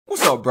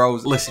up,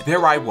 bros? Listen,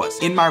 there I was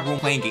in my room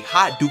playing a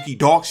hot dookie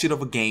dog shit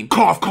of a game.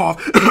 Cough, cough.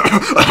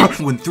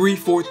 When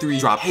 343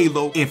 dropped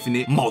Halo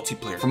Infinite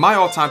multiplayer for my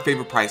all-time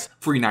favorite price,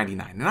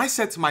 $3.99. And I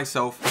said to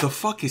myself, the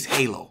fuck is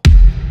Halo?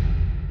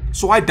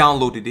 So I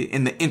downloaded it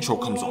and the intro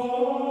comes on.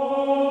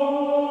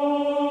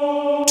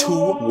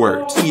 2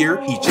 words.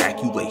 Ear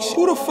ejaculation.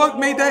 Who the fuck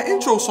made that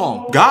intro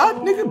song? God,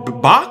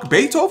 nigga? Bach?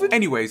 Beethoven?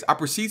 Anyways, I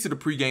proceed to the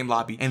pregame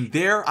lobby and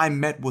there I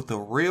met with a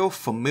real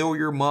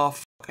familiar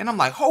motherfucker. And I'm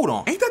like, hold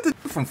on, ain't that the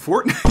from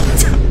Fortnite?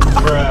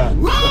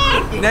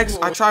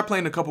 Next, I tried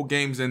playing a couple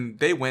games and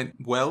they went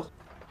well.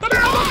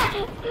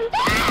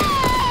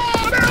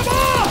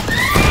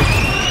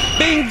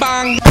 Bing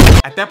bang.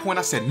 At that point,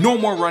 I said, no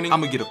more running.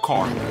 I'm gonna get a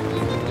car.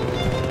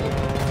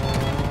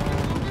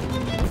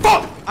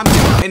 Fuck!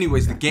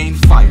 Anyways, the game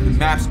fire. The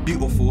map's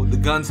beautiful. The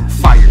guns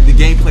fire. The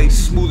gameplay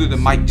smoother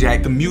than Mike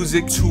Jack. The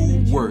music,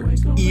 2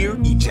 words. Ear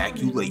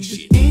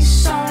ejaculation.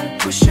 East side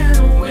pushing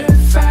a whip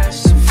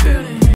fast and feeling.